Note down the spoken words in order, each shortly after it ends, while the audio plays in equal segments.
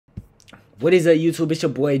What is up, YouTube? It's your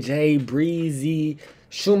boy Jbreezy.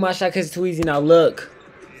 Shoot my shot because it's too easy. Now look,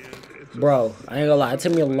 bro, I ain't gonna lie. It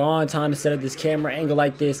took me a long time to set up this camera angle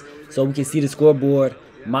like this so we can see the scoreboard.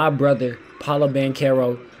 My brother, Paulo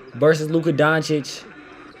Banchero versus Luka Doncic.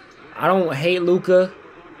 I don't hate Luka,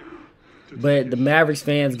 but the Mavericks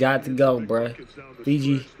fans got to go, bro.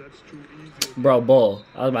 Fiji, bro, ball.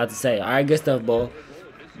 I was about to say. All right, good stuff, ball.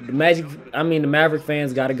 The Maverick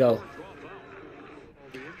fans got to go.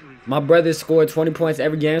 My brother scored 20 points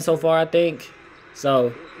every game so far, I think.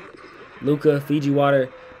 So, Luka, Fiji Water.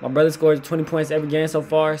 My brother scored 20 points every game so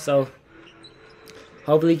far, so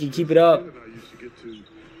hopefully he can keep it up.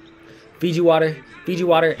 Fiji Water,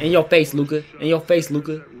 in your face, Luka. In your face,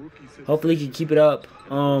 Luka. Hopefully he can keep it up.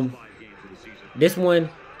 This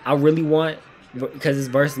one I really want because it's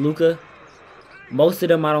versus Luka. Most of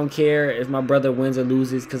them I don't care if my brother wins or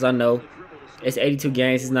loses because I know it's 82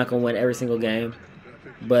 games. He's not going to win every single game.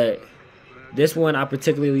 But this one I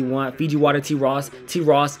particularly want. Fiji Water, T-Ross,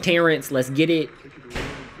 Terrence, let's get it.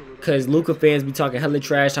 Because Luka fans be talking hella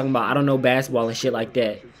trash, talking about I don't know basketball and shit like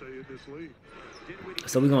that.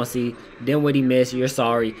 So we're going to see. Then what he missed, you're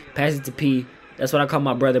sorry. Pass it to P. That's what I call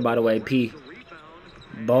my brother, by the way, P.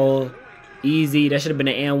 Bowl, easy. That should have been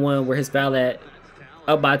an and one. Where his foul at?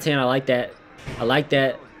 Up by 10, I like that. I like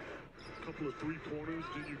that. Couple of three-pointers,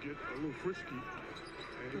 then you get a little frisky.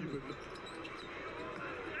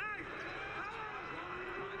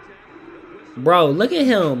 Bro, look at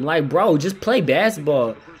him. Like, bro, just play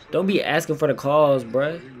basketball. Don't be asking for the calls,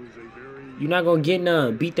 bro. You're not going to get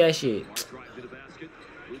none. Beat that shit.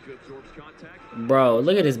 Bro,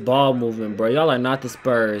 look at this ball movement, bro. Y'all are not the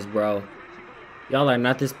Spurs, bro. Y'all are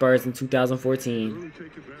not the Spurs in 2014.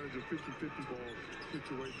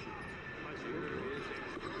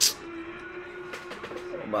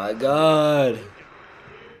 Oh, my God.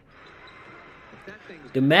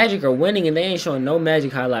 The Magic are winning, and they ain't showing no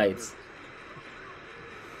Magic highlights.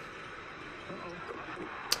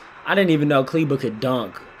 I didn't even know Kleba could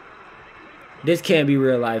dunk. This can't be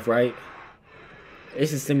real life, right?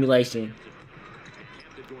 It's a simulation.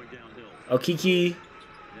 Okiki.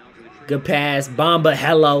 Good pass. Bamba.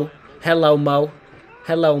 Hello. Hello, Mo.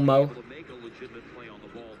 Hello, Mo.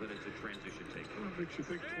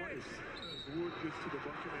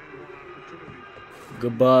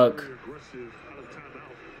 Good buck.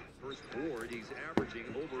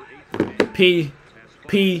 P.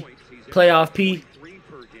 Playoff P.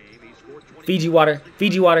 Fiji Water.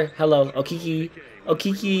 Hello. Okiki.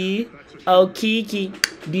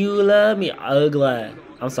 Do you love me? Ugly.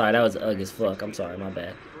 I'm sorry, that was ugly as fuck. I'm sorry, my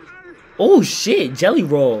bad. Oh shit, jelly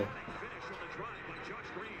roll.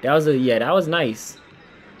 That was nice.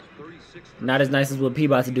 Not as nice as what P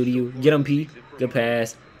about to do to you. Get him, P. Good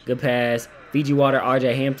pass. Fiji Water,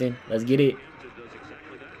 RJ Hampton. Let's get it.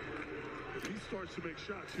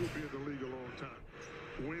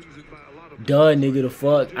 Duh, nigga, the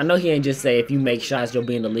fuck. I know he ain't just say if you make shots, you'll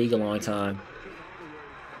be in the league a long time.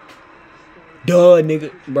 Duh,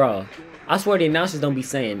 nigga. Bro, I swear the announcers don't be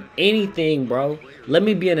saying anything, bro. Let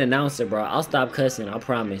me be an announcer, bro. I'll stop cussing, I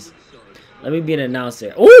promise. Let me be an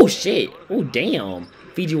announcer. Oh, shit. Oh, damn.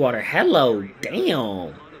 Fiji Water, hello.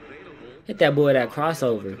 Damn. Hit that boy that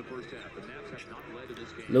crossover.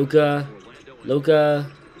 Luka.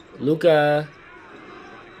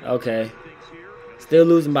 Okay. Still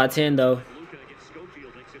losing by 10, though.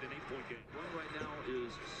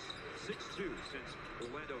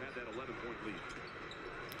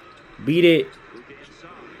 Beat it.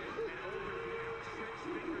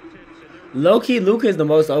 Low-key, Luka is the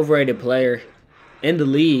most overrated player in the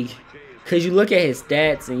league. Because you look at his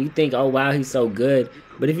stats and you think, oh, wow, he's so good.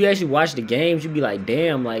 But if you actually watch the games, you'd be like,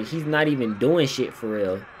 damn, like, he's not even doing shit for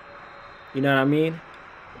real. You know what I mean?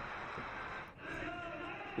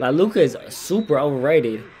 Like, Luka is super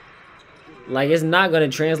overrated. Like, it's not going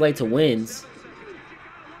to translate to wins.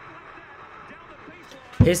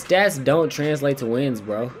 His stats don't translate to wins,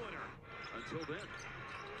 bro.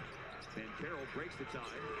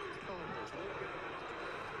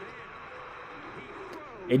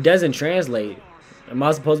 It doesn't translate. Am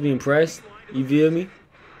I supposed to be impressed? You feel me?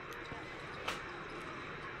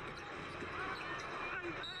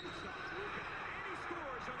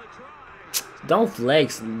 Don't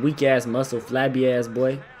flex, weak ass muscle, flabby ass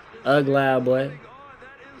boy, ugly boy.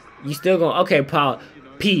 You still going? Okay, Paul.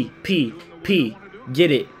 P.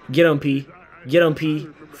 Get it. Get him, P.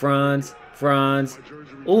 Franz.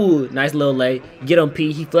 Ooh, nice little lay. Get him,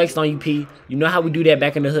 P. He flexed on you, P. You know how we do that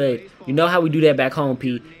back in the hood. You know how we do that back home,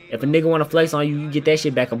 P. If a nigga want to flex on you, you get that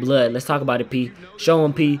shit back in blood. Let's talk about it, P. Show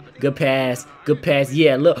him, P. Good pass.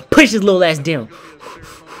 Yeah, look. Push his little ass down.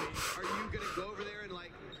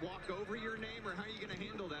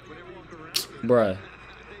 Bruh.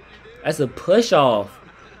 That's a push off.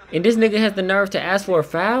 And this nigga has the nerve to ask for a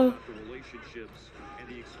foul?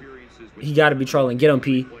 He gotta be trolling. Get him,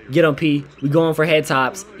 P. Get him, P. We going for head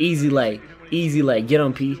tops. Easy lay. Easy lay. Get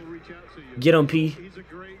him, P. Get him, P.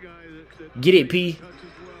 Get it, P.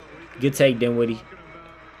 Good take, Dinwiddie.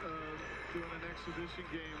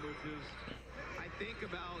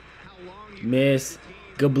 Miss.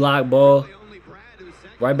 Good block, ball.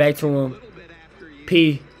 Right back to him.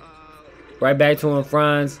 P. Right back to him,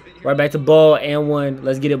 Franz. Right back to ball and one.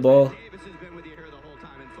 Let's get it, ball.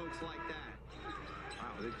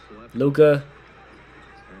 Luka.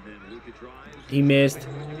 He missed.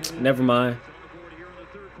 Never mind.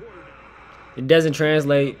 It doesn't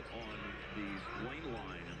translate.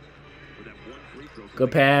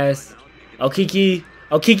 Good pass. Okiki.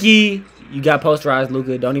 Okiki. You got posterized,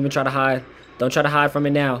 Luka. Don't even try to hide. Don't try to hide from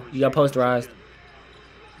it now. You got posterized.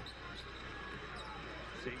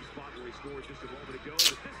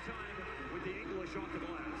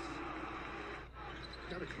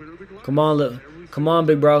 Come on, look. Come on,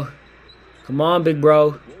 big bro. Come on, big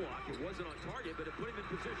bro.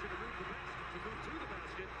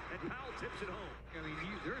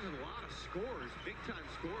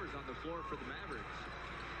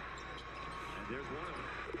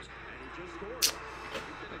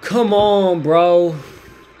 Come on, bro.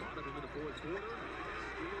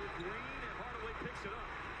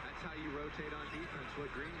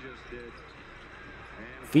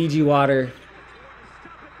 Fiji water.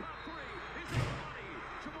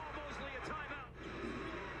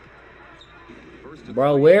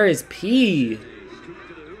 Bro, where is P?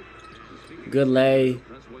 Good lay.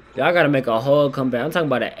 Y'all gotta make a whole comeback. I'm talking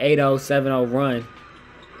about an 8-0, 7-0 run.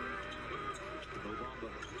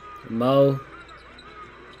 Mo.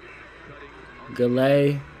 Good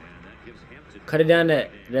lay. Cut it down to,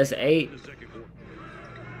 that's 8.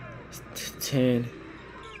 10.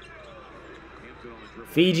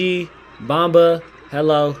 Fiji. Bomba.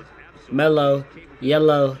 Hello. Mellow.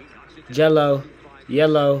 Yellow. Jello.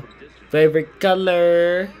 Yellow. Favorite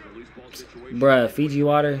color. Bruh, Fiji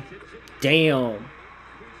water. Damn.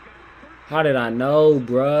 How did I know,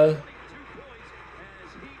 bruh?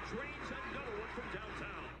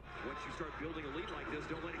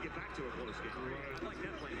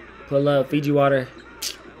 Pull up, Fiji water.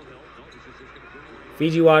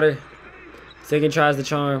 Fiji water. Second tries the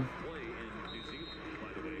charm.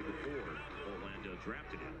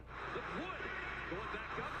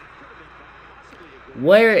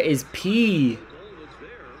 Where is P?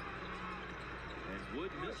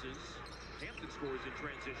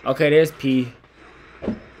 Okay, there's P.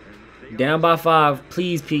 Down by 5.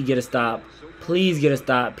 Please, P, get a stop. Please get a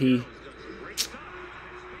stop, P.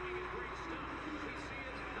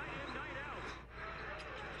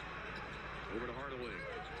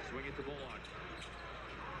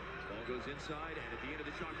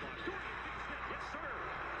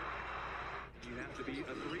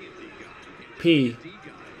 P.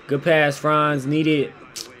 Good pass, Franz. Need it.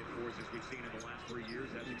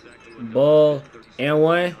 Ball. And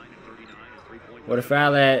one. Where the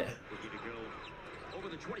foul at?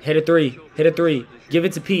 Hit a 3. Hit a 3. Give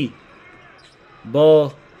it to P.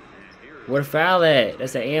 Ball. Where the foul at?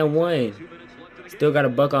 That's an and one. Still got a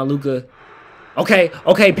buck on Luka. Okay.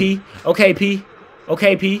 Okay, P. Okay, P.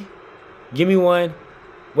 Okay, P. Give me one.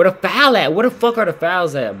 Where the foul at? Where the fuck are the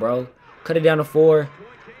fouls at, bro? Cut it down to 4.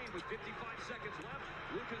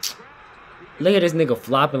 Look at this nigga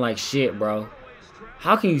flopping like shit, bro.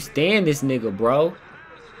 How can you stand this nigga, bro?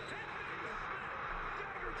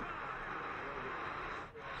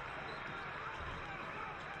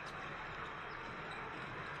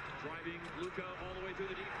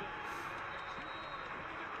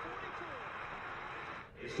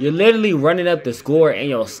 You're literally running up the score and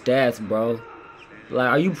your stats, bro. Like,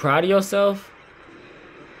 are you proud of yourself?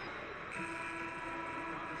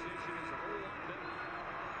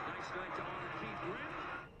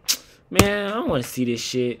 Man, I don't want to see this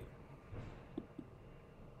shit.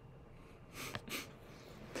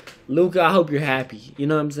 Luka, I hope you're happy. You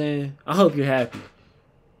know what I'm saying? I hope you're happy.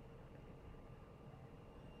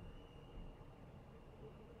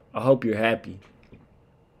 I hope you're happy.